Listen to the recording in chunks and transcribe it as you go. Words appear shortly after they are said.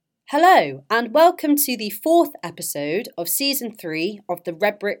Hello, and welcome to the fourth episode of Season 3 of the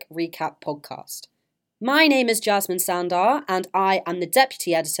Redbrick Recap podcast. My name is Jasmine Sandar, and I am the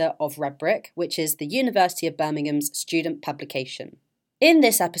Deputy Editor of Redbrick, which is the University of Birmingham's student publication. In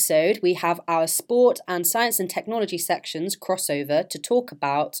this episode, we have our sport and science and technology sections crossover to talk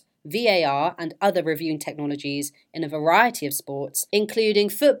about VAR and other reviewing technologies in a variety of sports, including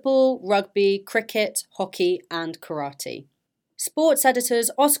football, rugby, cricket, hockey, and karate. Sports editors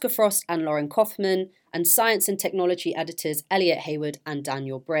Oscar Frost and Lauren Kaufman, and science and technology editors Elliot Hayward and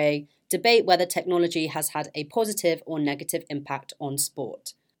Daniel Bray debate whether technology has had a positive or negative impact on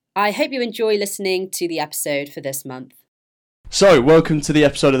sport. I hope you enjoy listening to the episode for this month. So, welcome to the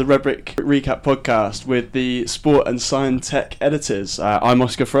episode of the Redbrick Recap podcast with the sport and science tech editors. I'm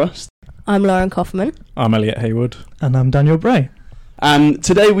Oscar Frost. I'm Lauren Kaufman. I'm Elliot Hayward. And I'm Daniel Bray. And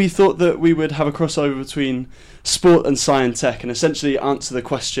today we thought that we would have a crossover between sport and science tech and essentially answer the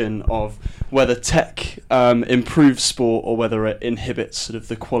question of whether tech improves sport or whether it inhibits sort of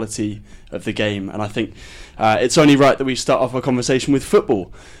the quality of the game. And I think it's only right that we start off our conversation with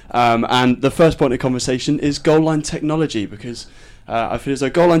football. And the first point of conversation is goal line technology, because I feel as though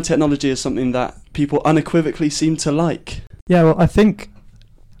goal line technology is something that people unequivocally seem to like. Yeah, well, I think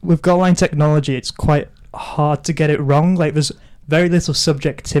with goal line technology, it's quite hard to get it wrong. Like, there's very little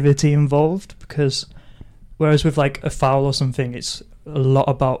subjectivity involved, because whereas with like a foul or something, it's a lot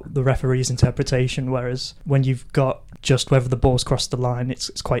about the referee's interpretation, whereas when you've got just whether the ball's crossed the line,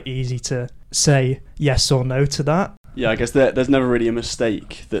 it's quite easy to say yes or no to that. Yeah, I guess there's never really a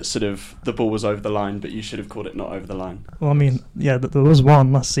mistake that sort of the ball was over the line, but you should have called it not over the line. Well, I mean, yeah, there was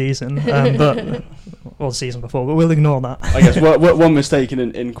one last season, the season before, but we'll ignore that. I guess one mistake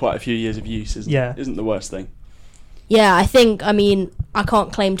in quite a few years of use isn't the worst thing. Yeah, I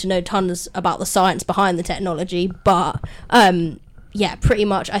can't claim to know tons about the science behind the technology, but pretty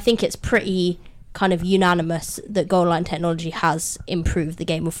much I think it's pretty kind of unanimous that goal line technology has improved the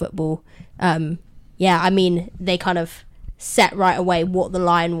game of football. They kind of set right away what the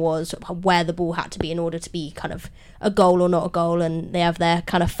line was, where the ball had to be in order to be kind of a goal or not a goal, and they have their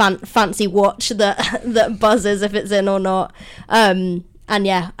kind of fancy watch that buzzes if it's in or not. I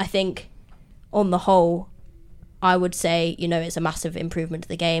think on the whole, I would say, it's a massive improvement to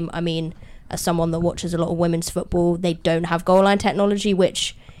the game. I mean, as someone that watches a lot of women's football, they don't have goal line technology,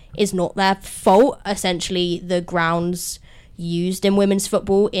 which is not their fault. Essentially, the grounds used in women's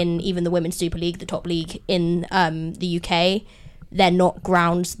football, in even the Women's Super League, the top league in the UK, they're not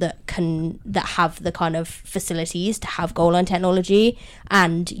grounds that have the kind of facilities to have goal line technology,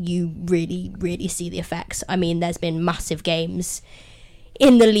 and you really, really see the effects. I mean, there's been massive games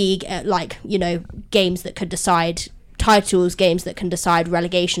in the league, games that could decide titles, games that can decide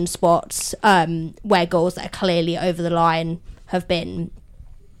relegation spots, where goals that are clearly over the line have been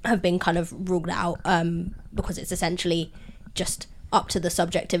kind of ruled out, because it's essentially just up to the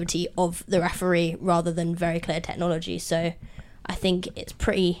subjectivity of the referee rather than very clear technology. So I think it's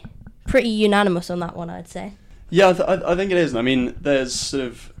pretty unanimous on that one, I'd say. Yeah, I think it is. I mean, there's sort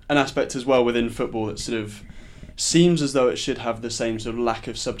of an aspect as well within football that sort of seems as though it should have the same sort of lack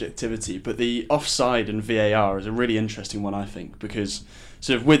of subjectivity, but the offside and VAR is a really interesting one, I think, because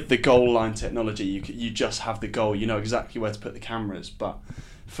sort of with the goal line technology, you just have the goal, you know exactly where to put the cameras, but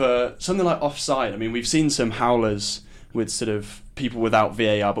for something like offside, I mean, we've seen some howlers with sort of people without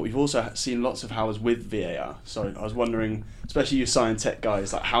VAR, but we've also seen lots of howlers with VAR. So I was wondering, especially you science tech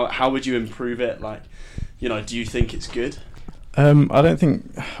guys, like how would you improve it? Like, do you think it's good? I don't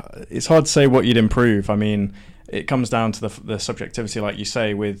think it's hard to say what you'd improve. I mean, it comes down to the subjectivity, like you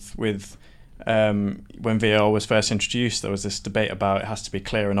say, with when VAR was first introduced, there was this debate about it has to be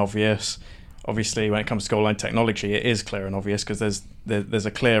clear and obvious. Obviously, when it comes to goal line technology, it is clear and obvious because there's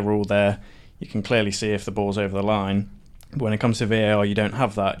a clear rule there. You can clearly see if the ball's over the line. But when it comes to VAR, you don't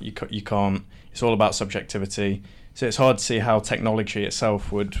have that. You can't. It's all about subjectivity. So it's hard to see how technology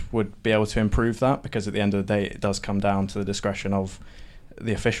itself would be able to improve that, because at the end of the day, it does come down to the discretion of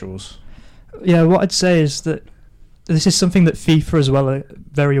the officials. Yeah, what I'd say is that this is something that FIFA as well are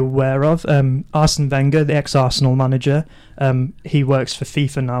very aware of. Arsene Wenger, the ex-Arsenal manager, he works for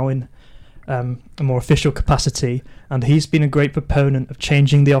FIFA now in a more official capacity, and he's been a great proponent of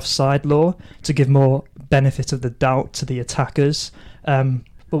changing the offside law to give more benefit of the doubt to the attackers. But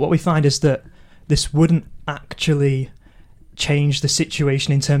what we find is that this wouldn't actually change the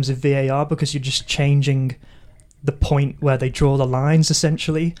situation in terms of VAR, because you're just changing the point where they draw the lines,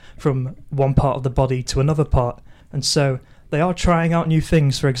 essentially, from one part of the body to another part. And so they are trying out new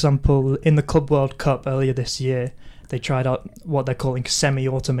things. For example, in the Club World Cup earlier this year, they tried out what they're calling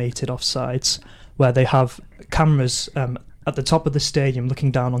semi-automated offsides, where they have cameras at the top of the stadium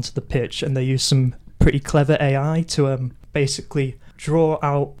looking down onto the pitch, and they use some pretty clever AI to basically draw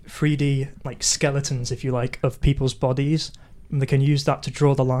out 3D like skeletons, if you like, of people's bodies, and they can use that to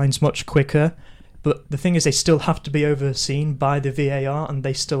draw the lines much quicker. But the thing is, they still have to be overseen by the VAR, and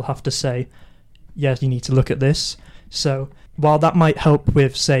they still have to say, yes, you need to look at this. So while that might help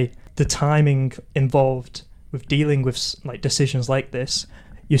with, say, the timing involved with dealing with like decisions like this,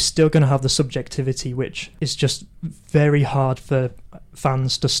 you're still going to have the subjectivity, which is just very hard for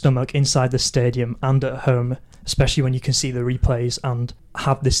fans to stomach inside the stadium and at home, especially when you can see the replays and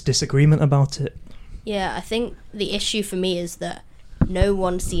have this disagreement about it. Yeah, I think the issue for me is that no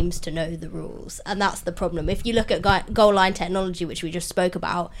one seems to know the rules, and that's the problem. If you look at goal line technology, which we just spoke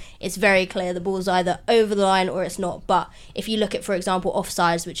about, it's very clear the ball's either over the line or it's not. But if you look at, for example,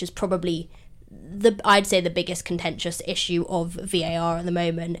 offsides, which is probably I'd say the biggest contentious issue of VAR at the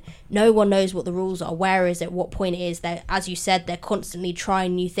moment, no one knows what the rules are. Where is it? What point it is? As you said, they're constantly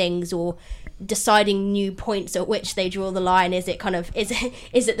trying new things or deciding new points at which they draw the line. Is it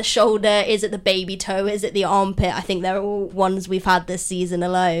the shoulder? Is it the baby toe? Is it the armpit? I think they're all ones we've had this season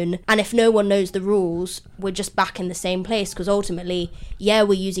alone. And if no one knows the rules, we're just back in the same place, because ultimately, yeah,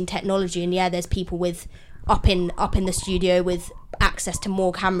 we're using technology, and yeah, there's people with up in the studio with access to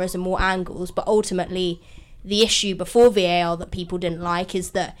more cameras and more angles, but ultimately the issue before VAR that people didn't like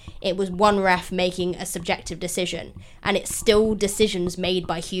is that it was one ref making a subjective decision, and it's still decisions made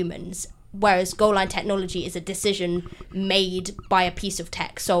by humans, whereas goal line technology is a decision made by a piece of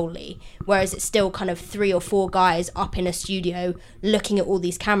tech solely, whereas it's still kind of 3 or 4 guys up in a studio looking at all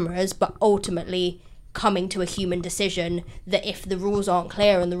these cameras, but ultimately coming to a human decision that, if the rules aren't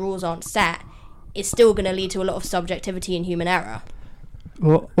clear and the rules aren't set, is still going to lead to a lot of subjectivity and human error.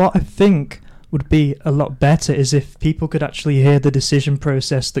 Well, what I think would be a lot better is if people could actually hear the decision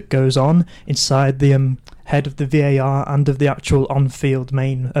process that goes on inside the head of the VAR and of the actual on-field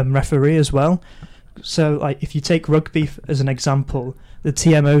main referee as well. So, like, if you take rugby as an example, the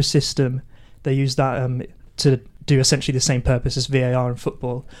TMO system, they use that to do essentially the same purpose as VAR in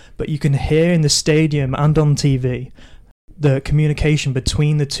football. But you can hear in the stadium and on TV the communication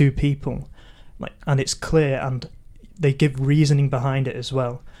between the two people. And it's clear, and they give reasoning behind it as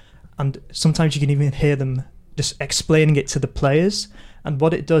well. And sometimes you can even hear them just explaining it to the players. And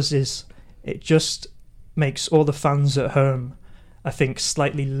what it does is it just makes all the fans at home, I think,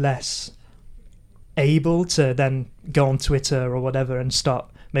 slightly less able to then go on Twitter or whatever and start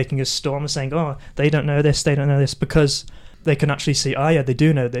making a storm saying, oh, they don't know this, because they can actually see, oh yeah, they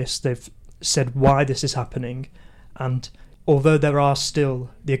do know this. They've said why this is happening. And although there are still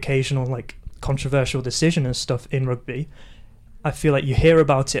the occasional controversial decision and stuff in rugby, I feel like you hear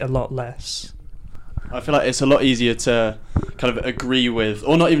about it a lot less. I feel like it's a lot easier to kind of agree with,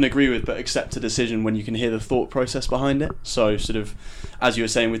 or not even agree with, but accept a decision when you can hear the thought process behind it. So sort of, as you were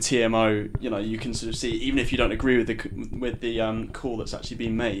saying with TMO, you can sort of see, even if you don't agree with the call that's actually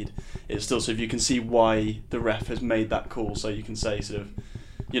been made, it's still sort of, you can see why the ref has made that call. So you can say sort of,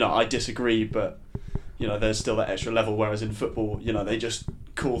 I disagree, but there's still that extra level, whereas in football, they just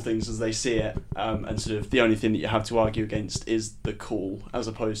call things as they see it, and sort of the only thing that you have to argue against is the call, as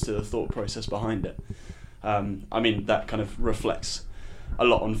opposed to the thought process behind it. I mean, that kind of reflects a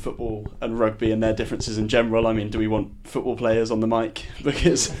lot on football and rugby and their differences in general. I mean, do we want football players on the mic?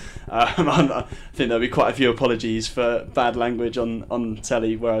 Because I think there'll be quite a few apologies for bad language on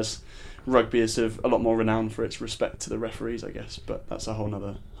telly, whereas rugby is sort of a lot more renowned for its respect to the referees, I guess, but that's a whole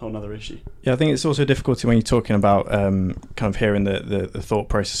nother issue. Yeah, I think it's also a difficulty when you're talking about kind of hearing the thought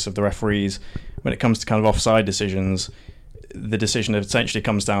process of the referees. When it comes to kind of offside decisions, the decision essentially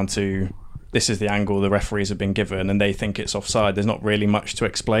comes down to, this is the angle the referees have been given and they think it's offside. There's not really much to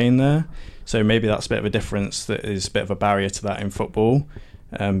explain there. So maybe that's a bit of a difference, that is a bit of a barrier to that in football,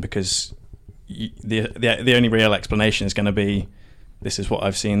 because the only real explanation is going to be, this is what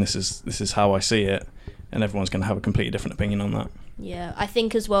I've seen, this is how I see it, and everyone's going to have a completely different opinion on that. Yeah, I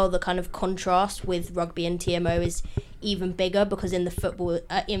think as well the kind of contrast with rugby and TMO is even bigger, because in football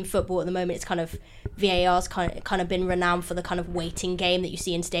at the moment, it's kind of VAR's kind of been renowned for the kind of waiting game that you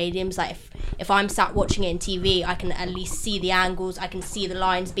see in stadiums. Like if I'm sat watching it in TV, I can at least see the angles, I can see the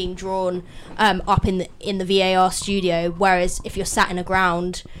lines being drawn up in the VAR studio. Whereas if you're sat in a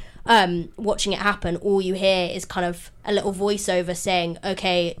ground watching it happen, all you hear is kind of a little voiceover saying,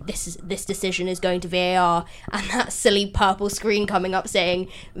 okay, this decision is going to VAR, and that silly purple screen coming up saying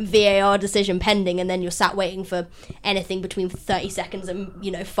VAR decision pending, and then you're sat waiting for anything between 30 seconds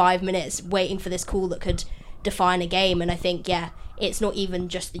and 5 minutes waiting for this call that could define a game. And I think, yeah, it's not even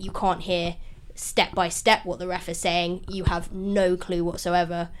just that you can't hear step by step what the ref is saying, you have no clue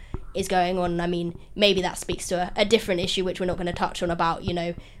whatsoever. is going on. I mean, maybe that speaks to a different issue, which we're not going to touch on, about, you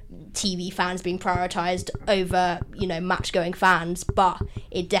know, TV fans being prioritised over, you know, match-going fans, but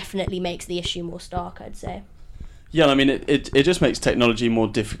it definitely makes the issue more stark, I'd say. Yeah, I mean, it just makes technology more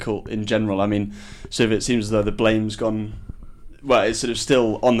difficult in general. I mean, so if it seems as though the blame's gone, well, it's sort of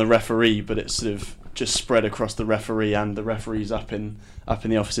still on the referee, but it's sort of just spread across the referee and the referees up in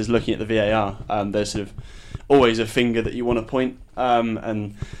the offices looking at the VAR. There's sort of always a finger that you want to point,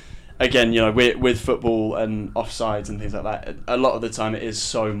 and again, you know, with football and offsides and things like that, a lot of the time it is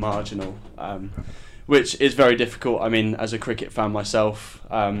so marginal, which is very difficult. I mean, as a cricket fan myself,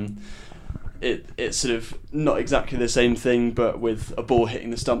 it's sort of not exactly the same thing, but with a ball hitting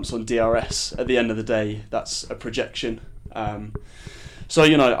the stumps on DRS, at the end of the day, that's a projection. So,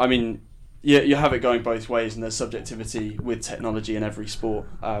 you know, I mean, you have it going both ways, and there's subjectivity with technology in every sport.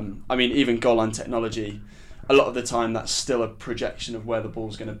 I mean, even goal line technology, a lot of the time that's still a projection of where the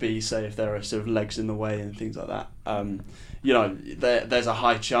ball's going to be, say if there are sort of legs in the way and things like that. You know, there's a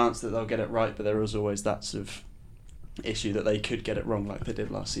high chance that they'll get it right, but there is always that sort of issue that they could get it wrong like they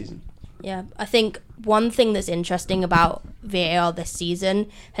did last season. Yeah, I think one thing that's interesting about VAR this season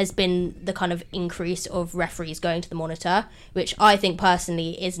has been the kind of increase of referees going to the monitor, which I think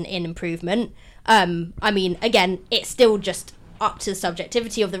personally is an improvement. I mean, again, it's still just up to the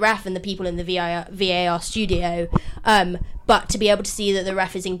subjectivity of the ref and the people in the VAR studio, but to be able to see that the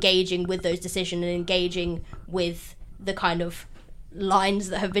ref is engaging with those decisions and engaging with the kind of lines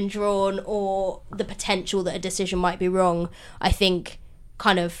that have been drawn or the potential that a decision might be wrong, I think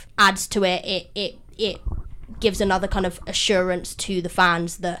kind of adds to it. It gives another kind of assurance to the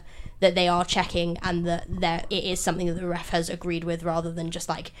fans that they are checking and that it is something that the ref has agreed with, rather than just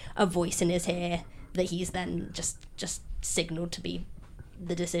like a voice in his ear that he's then just signalled to be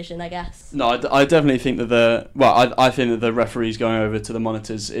the decision, I guess. No, I definitely think that I think that the referees going over to the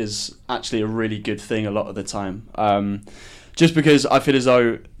monitors is actually a really good thing a lot of the time. Just because I feel as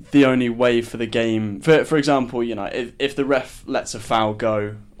though the only way for the game, for example, you know, if the ref lets a foul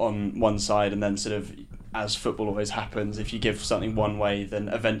go on one side, and then sort of, as football always happens, if you give something one way, then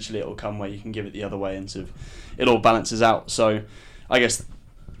eventually it will come where you can give it the other way, and sort of it all balances out. So I guess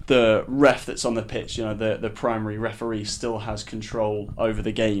the ref that's on the pitch, you know, the primary referee still has control over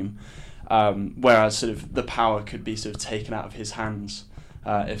the game, whereas sort of the power could be sort of taken out of his hands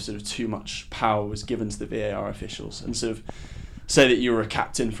if sort of too much power was given to the VAR officials. And sort of say that you were a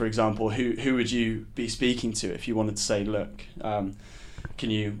captain, for example, who would you be speaking to if you wanted to say, look, can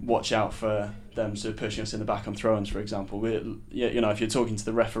you watch out for them sort of pushing us in the back on throw-ins, for example? You know, if you're talking to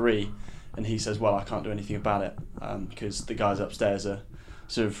the referee and he says, well, I can't do anything about it because the guys upstairs are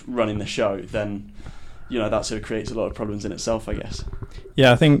sort of running the show, then, you know, that sort of creates a lot of problems in itself, I guess.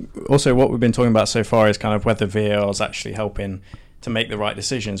 Yeah, I think also what we've been talking about so far is kind of whether VAR is actually helping to make the right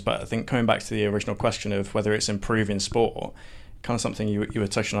decisions. But I think coming back to the original question of whether it's improving sport, kind of something you were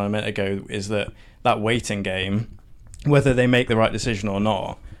touching on a minute ago, is that waiting game, whether they make the right decision or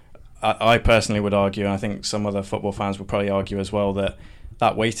not, I personally would argue, and I think some other football fans would probably argue as well,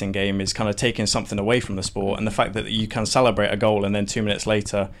 that waiting game is kind of taking something away from the sport, and the fact that you can celebrate a goal and then 2 minutes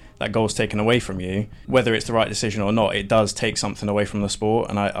later that goal's taken away from you, whether it's the right decision or not, it does take something away from the sport,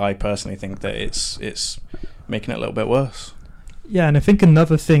 and I personally think that it's making it a little bit worse. Yeah, and I think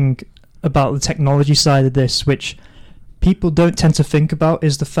another thing about the technology side of this, which people don't tend to think about,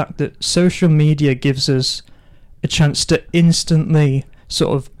 is the fact that social media gives us a chance to instantly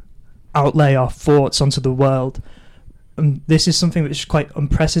sort of outlay our thoughts onto the world. And this is something which is quite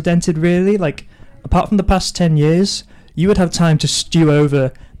unprecedented, really. Like, apart from the past 10 years, you would have time to stew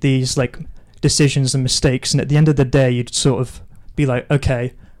over these like decisions and mistakes, and at the end of the day you'd sort of be like,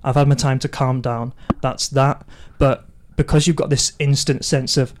 okay, I've had my time to calm down, that's that. But because you've got this instant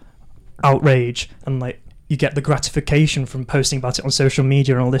sense of outrage, and like you get the gratification from posting about it on social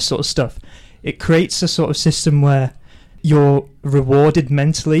media and all this sort of stuff, it creates a sort of system where you're rewarded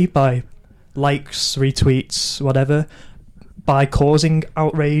mentally by likes, retweets, whatever, by causing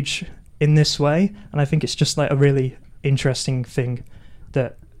outrage in this way. And I think it's just like a really interesting thing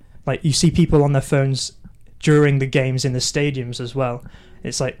that, like, you see people on their phones during the games in the stadiums as well.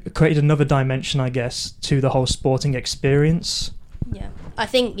 It's like it created another dimension, I guess, to the whole sporting experience. Yeah, I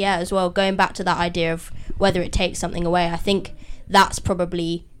think, yeah, as well, going back to that idea of whether it takes something away, I think that's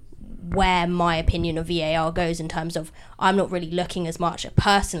probably where my opinion of VAR goes, in terms of I'm not really looking as much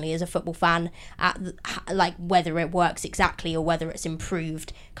personally as a football fan at like whether it works exactly or whether it's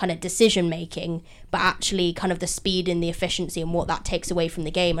improved kind of decision making, but actually kind of the speed and the efficiency and what that takes away from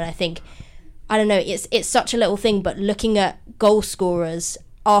the game. And I think, I don't know, it's such a little thing, but looking at goal scorers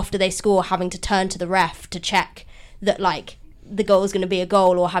after they score having to turn to the ref to check that like the goal is going to be a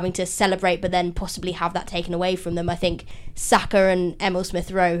goal, or having to celebrate but then possibly have that taken away from them. I think Saka and Emile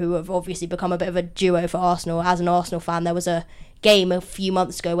Smith-Rowe, who have obviously become a bit of a duo for Arsenal, as an Arsenal fan, there was a game a few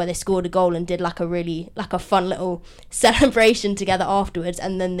months ago where they scored a goal and did like a fun little celebration together afterwards,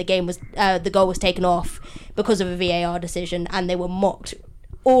 and then the goal was taken off because of a VAR decision, and they were mocked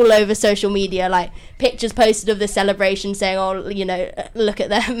all over social media, like pictures posted of the celebration saying, oh, you know, look at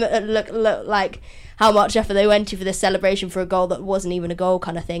them, look like how much effort they went to for this celebration for a goal that wasn't even a goal,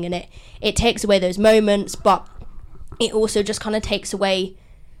 kind of thing. And it takes away those moments, but it also just kind of takes away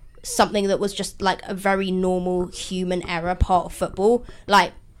something that was just like a very normal human error part of football.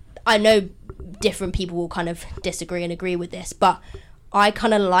 Like, I know different people will kind of disagree and agree with this, but I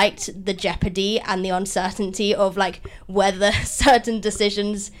kind of liked the jeopardy and the uncertainty of like whether certain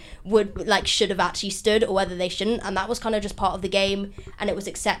decisions should have actually stood or whether they shouldn't, and that was kind of just part of the game, and it was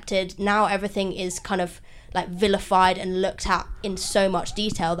accepted. Now everything is kind of like vilified and looked at in so much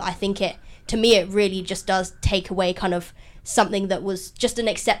detail that I think it really just does take away kind of something that was just an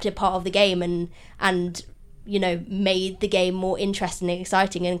accepted part of the game, and you know, made the game more interesting and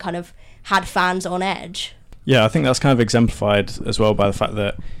exciting and kind of had fans on edge. Yeah, I think that's kind of exemplified as well by the fact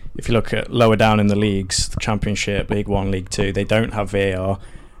that if you look at lower down in the leagues, the Championship, League One, League Two, they don't have VAR.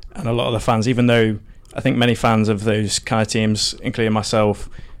 And a lot of the fans, even though I think many fans of those kind of teams, including myself,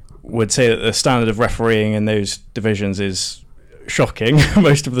 would say that the standard of refereeing in those divisions is shocking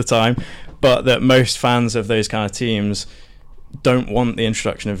most of the time, but that most fans of those kind of teams don't want the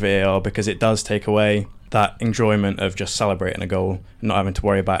introduction of VAR because it does take away that enjoyment of just celebrating a goal and not having to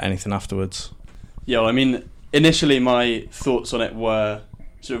worry about anything afterwards. Yeah, well, I mean, initially my thoughts on it were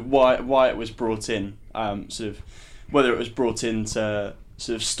sort of why it was brought in, sort of whether it was brought in to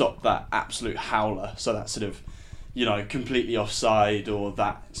sort of stop that absolute howler, so that sort of, you know, completely offside or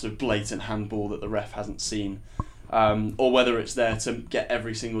that sort of blatant handball that the ref hasn't seen, or whether it's there to get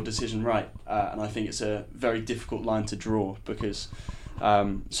every single decision right. And I think it's a very difficult line to draw because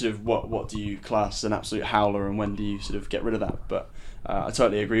sort of what do you class as an absolute howler and when do you sort of get rid of that? But I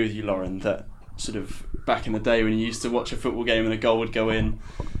totally agree with you, Lauren, that sort of back in the day when you used to watch a football game and a goal would go in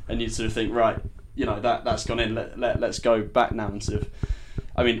and you'd sort of think, right, you know, that's gone in, let's go back now. And sort of,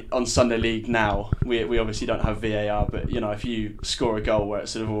 I mean, on Sunday League now, we obviously don't have VAR, but, you know, if you score a goal where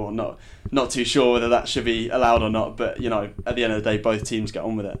it's sort of not too sure whether that should be allowed or not, but, you know, at the end of the day, both teams get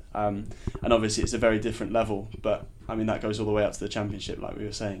on with it. And obviously it's a very different level, but, I mean, that goes all the way up to the Championship, like we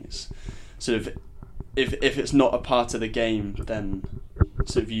were saying. It's sort of, if it's not a part of the game, then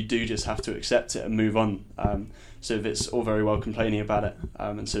sort of you do just have to accept it and move on. So if it's all very well complaining about it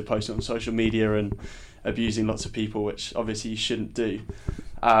and sort of posting on social media and abusing lots of people, which obviously you shouldn't do.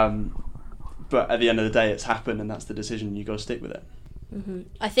 But at the end of the day, it's happened and that's the decision. You got to stick with it. Mm-hmm.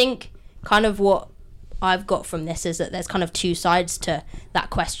 I think kind of what I've got from this is that there's kind of two sides to that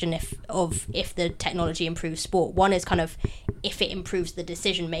question if the technology improves sport. One is kind of if it improves the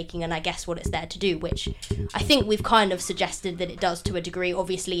decision making and I guess what it's there to do, which I think we've kind of suggested that it does to a degree.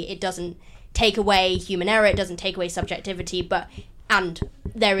 Obviously it doesn't take away human error, it doesn't take away subjectivity, and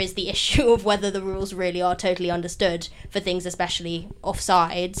there is the issue of whether the rules really are totally understood for things, especially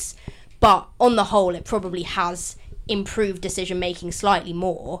offsides. But on the whole, it probably has improved decision making slightly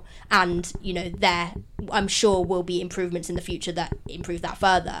more, and you know, there I'm sure will be improvements in the future that improve that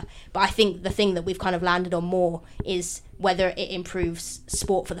further. But I think the thing that we've kind of landed on more is whether it improves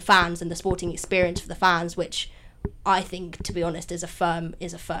sport for the fans and the sporting experience for the fans, which I think, to be honest, is a firm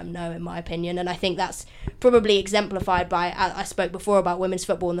no in my opinion. And I think that's probably exemplified by, I spoke before about women's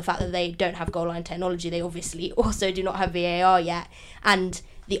football and the fact that they don't have goal line technology. They obviously also do not have VAR yet, and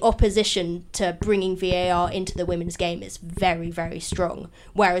the opposition to bringing VAR into the women's game is very, very strong,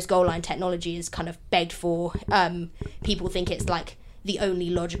 whereas goal line technology is kind of begged for. People think it's like the only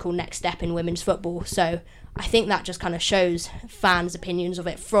logical next step in women's football. So I think that just kind of shows fans' opinions of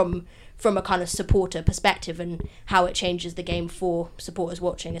it from a kind of supporter perspective and how it changes the game for supporters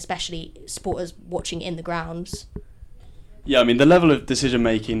watching, especially supporters watching in the grounds. Yeah, I mean, the level of decision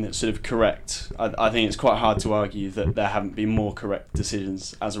making that's sort of correct, I think it's quite hard to argue that there haven't been more correct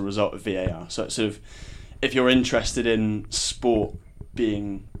decisions as a result of VAR. So it's sort of, if you're interested in sport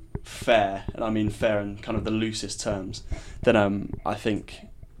being fair, and I mean fair in kind of the loosest terms, then I think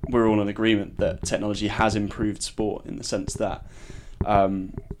we're all in agreement that technology has improved sport in the sense that, I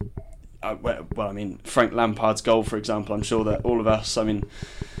mean, Frank Lampard's goal, for example, I'm sure that all of us, I mean,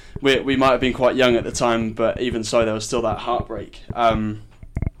 we might have been quite young at the time, but even so, there was still that heartbreak. And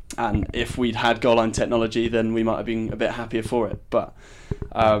if we'd had goal line technology, then we might have been a bit happier for it. But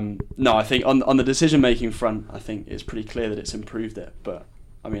no, I think on the decision making front, I think it's pretty clear that it's improved it. But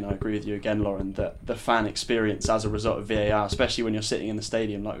I mean, I agree with you again, Lauren, that the fan experience as a result of VAR, especially when you're sitting in the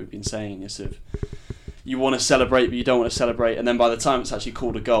stadium, like we've been saying, is sort of, you want to celebrate, but you don't want to celebrate, and then by the time it's actually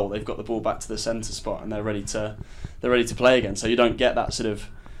called a goal, they've got the ball back to the centre spot and they're ready to play again. So you don't get that sort of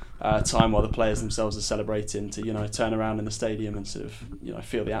time while the players themselves are celebrating to turn around in the stadium and sort of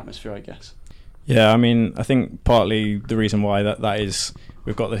feel the atmosphere, I guess. Yeah, I mean, I think partly the reason why that is,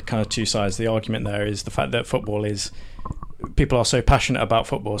 we've got the kind of two sides of the argument there, is the fact that people are so passionate about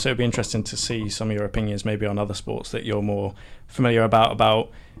football. So it'd be interesting to see some of your opinions maybe on other sports that you're more familiar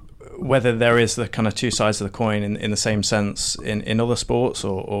about whether there is the kind of two sides of the coin in the same sense in other sports,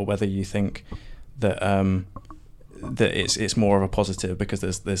 or whether you think that that it's more of a positive because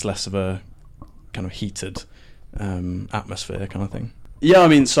there's less of a kind of heated atmosphere kind of thing. Yeah, I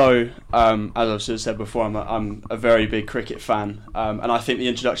mean, so as I've sort of said before, I'm a very big cricket fan, and I think the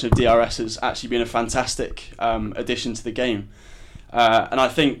introduction of DRS has actually been a fantastic addition to the game. And I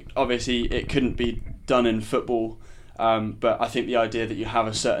think obviously it couldn't be done in football, but I think the idea that you have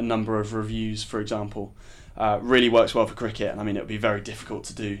a certain number of reviews, for example, really works well for cricket. And I mean, it would be very difficult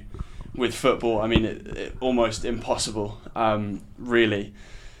to do with football. I mean, it almost impossible, really.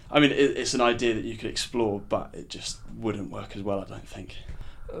 I mean, it's an idea that you could explore, but it just wouldn't work as well, I don't think.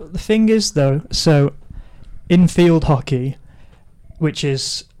 The thing is, though, so in-field hockey, which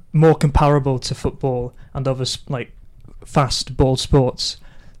is more comparable to football and other like fast ball sports,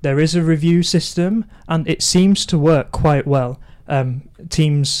 there is a review system, and it seems to work quite well.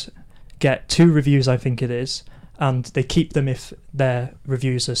 Teams get 2 reviews, I think it is, and they keep them if their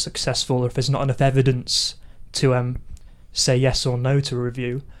reviews are successful, or if there's not enough evidence to say yes or no to a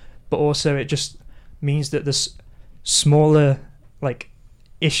review. But also it just means that there's smaller like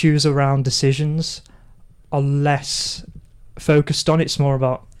issues around decisions are less focused on. It's more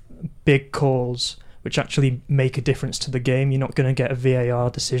about big calls which actually make a difference to the game. You're not going to get a VAR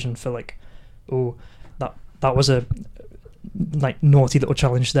decision for like, oh, that was a like naughty little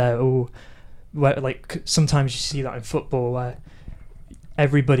challenge there. Oh, where like sometimes you see that in football where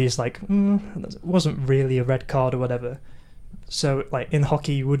everybody's like, that wasn't really a red card or whatever. So like in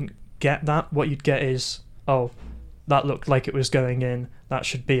hockey you wouldn't get that. What you'd get is, oh, that looked like it was going in, that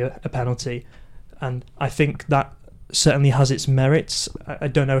should be a penalty. And I think that certainly has its merits. I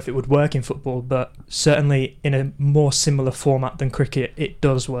don't know if it would work in football, but certainly in a more similar format than cricket, it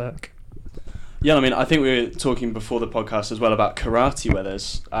does work. Yeah, I mean, I think we were talking before the podcast as well about karate, where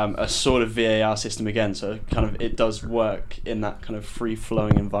there's a sort of VAR system again, so kind of it does work in that kind of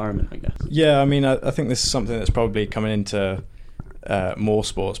free-flowing environment, I guess. Yeah, I mean, I think this is something that's probably coming into more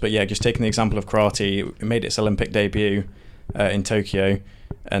sports, but yeah, just taking the example of karate, it made its Olympic debut in Tokyo,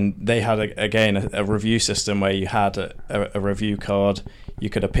 and they had a review system where you had a review card.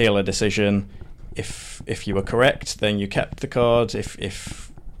 You could appeal a decision. If you were correct, then you kept the card.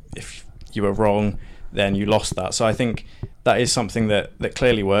 If you were wrong, then you lost that. So I think that is something that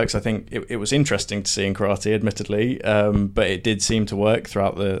clearly works. I think it was interesting to see in karate, admittedly, but it did seem to work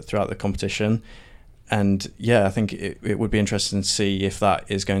throughout the competition. And yeah, I think it would be interesting to see if that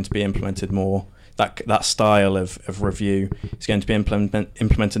is going to be implemented more. That style of review is going to be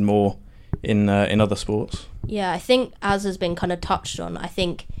implemented more in other sports. Yeah, I think as has been kind of touched on, I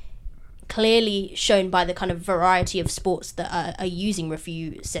think clearly shown by the kind of variety of sports that are using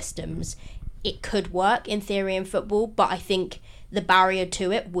review systems, it could work in theory in football, but I think the barrier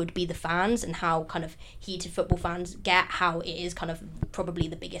to it would be the fans and how kind of heated football fans get, how it is kind of probably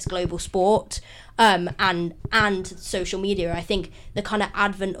the biggest global sport, and social media. I think the kind of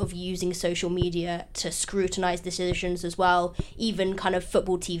advent of using social media to scrutinise decisions as well, even kind of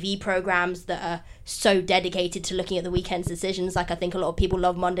football TV programmes that are so dedicated to looking at the weekend's decisions. Like I think a lot of people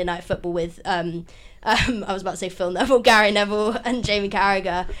love Monday Night Football with I was about to say Phil Neville, Gary Neville and Jamie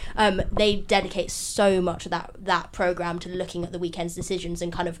Carragher. They dedicate so much of that programme to looking at the weekend's decisions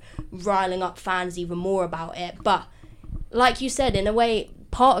and kind of riling up fans even more about it. But like you said, in a way,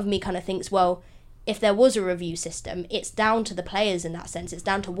 part of me kind of thinks, well, if there was a review system, it's down to the players in that sense. It's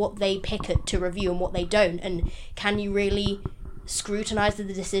down to what they pick to review and what they don't. And can you really scrutinise the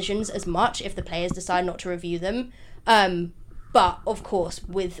decisions as much if the players decide not to review them? But of course,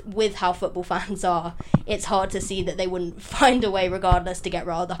 with how football fans are, it's hard to see that they wouldn't find a way regardless to get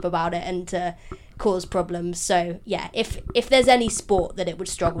riled up about it and to cause problems. So yeah, if there's any sport that it would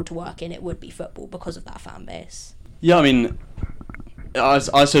struggle to work in, it would be football because of that fan base. Yeah, I mean, I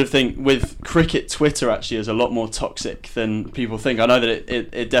sort of think with cricket, Twitter actually is a lot more toxic than people think. I know that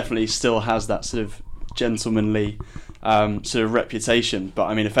it definitely still has that sort of gentlemanly sort of reputation, but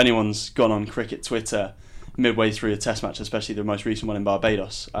I mean, if anyone's gone on cricket Twitter midway through a test match, especially the most recent one in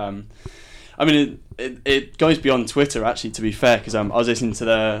Barbados, I I mean, it goes beyond Twitter, actually, to be fair, because I was listening to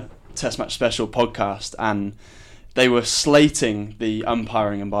the Test Match Special podcast, and they were slating the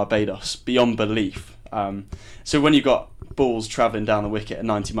umpiring in Barbados beyond belief. So when you've got balls travelling down the wicket at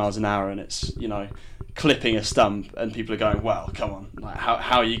 90 miles an hour and it's, clipping a stump, and people are going, well, come on, like,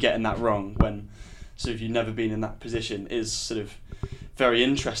 how are you getting that wrong when sort of you've never been in that position, is sort of very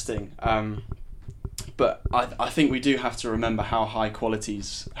interesting. But I think we do have to remember how high quality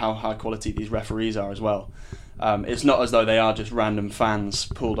these referees are as well. It's not as though they are just random fans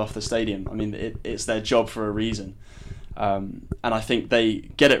pulled off the stadium. I mean, it's their job for a reason. And I think they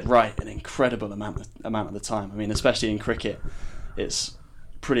get it right an incredible amount of the time. I mean, especially in cricket, it's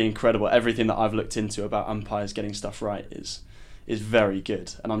pretty incredible. Everything that I've looked into about umpires getting stuff right is very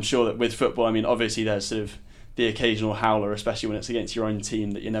good. And I'm sure that with football, I mean, obviously there's sort of the occasional howler, especially when it's against your own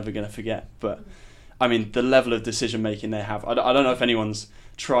team, that you're never going to forget. But I mean, the level of decision making they have, I don't know if anyone's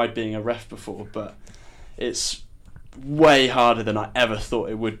tried being a ref before, but it's way harder than I ever thought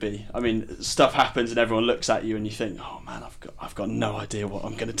it would be. I mean, stuff happens and everyone looks at you and you think, oh man, I've got no idea what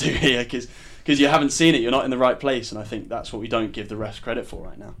I'm going to do here, because you haven't seen it, you're not in the right place. And I think that's what we don't give the refs credit for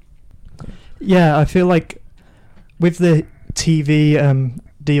right now. Yeah, I feel like with the TV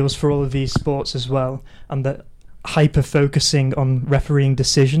deals for all of these sports as well, and the hyper focusing on refereeing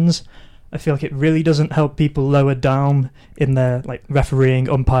decisions, I feel like it really doesn't help people lower down in their like refereeing,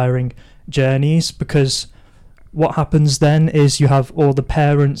 umpiring journeys, because what happens then is you have all the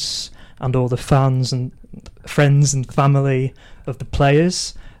parents and all the fans and friends and family of the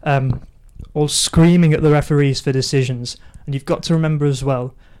players all screaming at the referees for decisions. And you've got to remember as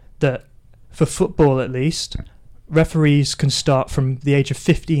well that for football at least, referees can start from the age of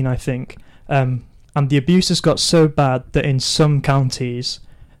 15, I think, and the abuse has got so bad that in some counties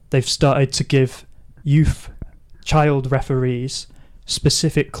they've started to give child referees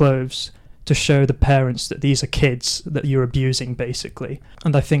specific clothes to show the parents that these are kids that you're abusing, basically.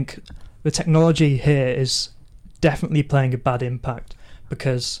 And I think the technology here is definitely playing a bad impact,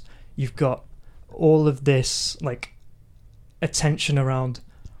 because you've got all of this like attention around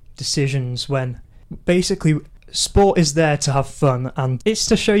decisions when basically sport is there to have fun, and it's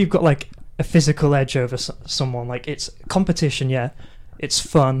to show you've got like a physical edge over someone. Like, it's competition, yeah, it's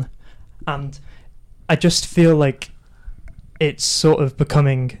fun, and I just feel like it's sort of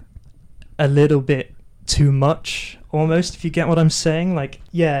becoming a little bit too much, almost, if you get what I'm saying. Like,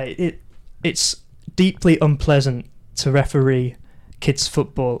 yeah, it's deeply unpleasant to referee kids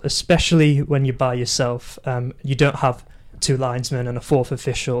football, especially when you're by yourself. You don't have two linesmen and a fourth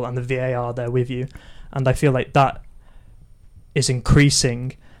official and the VAR there with you, and I feel like that is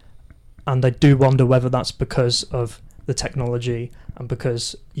increasing, and I do wonder whether that's because of the technology and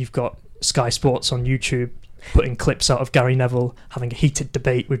because you've got Sky Sports on YouTube putting clips out of Gary Neville having a heated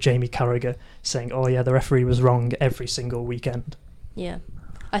debate with Jamie Carragher saying, oh yeah, the referee was wrong every single weekend. Yeah,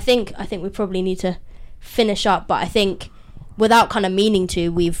 I think we probably need to finish up, but I think without kind of meaning to,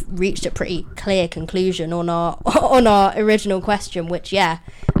 we've reached a pretty clear conclusion on our original question, which, yeah,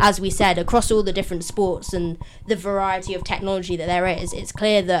 as we said, across all the different sports and the variety of technology that there is, it's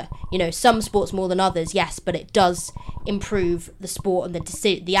clear that, some sports more than others, yes, but it does improve the sport and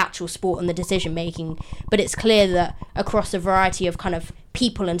the actual sport and the decision making. But it's clear that across a variety of kind of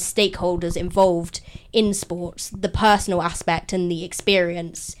people and stakeholders involved in sports, the personal aspect and the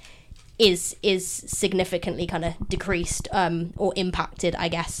experience is significantly kind of decreased or impacted, I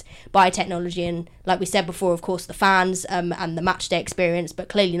guess, by technology. And like we said before, of course, the fans and the match day experience, but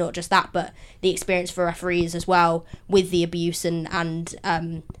clearly not just that, but the experience for referees as well, with the abuse and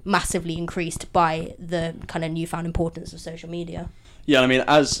massively increased by the kind of newfound importance of social media. Yeah, I mean,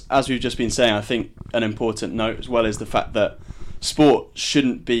 as we've just been saying, I think an important note as well is the fact that sport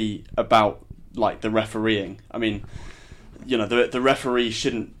shouldn't be about like the refereeing. I mean, the referee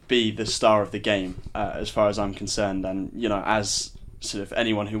shouldn't be the star of the game, as far as I'm concerned. And, as sort of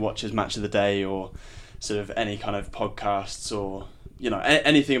anyone who watches Match of the Day or sort of any kind of podcasts or,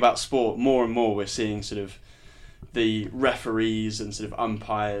 anything about sport, more and more we're seeing sort of the referees and sort of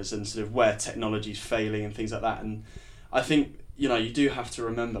umpires and sort of where technology's failing and things like that. And I think, you do have to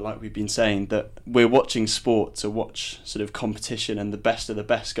remember, like we've been saying, that we're watching sport to watch sort of competition and the best of the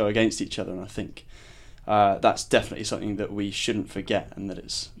best go against each other. And I think that's definitely something that we shouldn't forget, and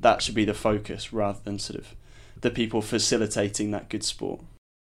that should be the focus rather than sort of the people facilitating that good sport.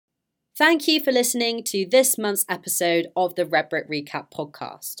 Thank you for listening to this month's episode of the Red Brick Recap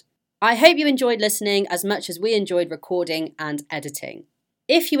podcast. I hope you enjoyed listening as much as we enjoyed recording and editing.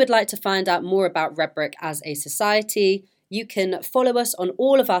 If you would like to find out more about Red Brick as a society, you can follow us on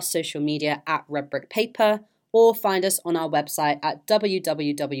all of our social media at Red Brick Paper, or find us on our website at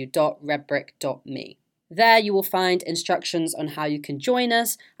www.redbrick.me. There you will find instructions on how you can join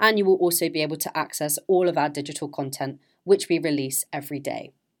us, and you will also be able to access all of our digital content, which we release every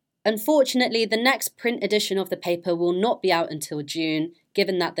day. Unfortunately, the next print edition of the paper will not be out until June,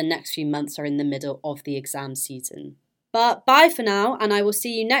 given that the next few months are in the middle of the exam season. But bye for now, and I will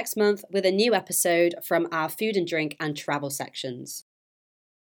see you next month with a new episode from our food and drink and travel sections.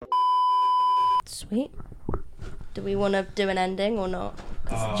 Sweet. Do we want to do an ending or not?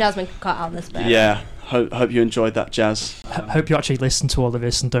 'Cause Jasmine can cut out this bit. Yeah, hope you enjoyed that, Jazz. Hope you actually listen to all of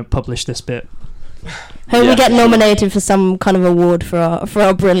this and don't publish this bit. Hope Yeah. we get nominated for some kind of award for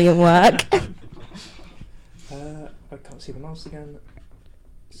our brilliant work. I can't see the mouse again.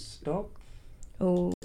 Stop. Oh.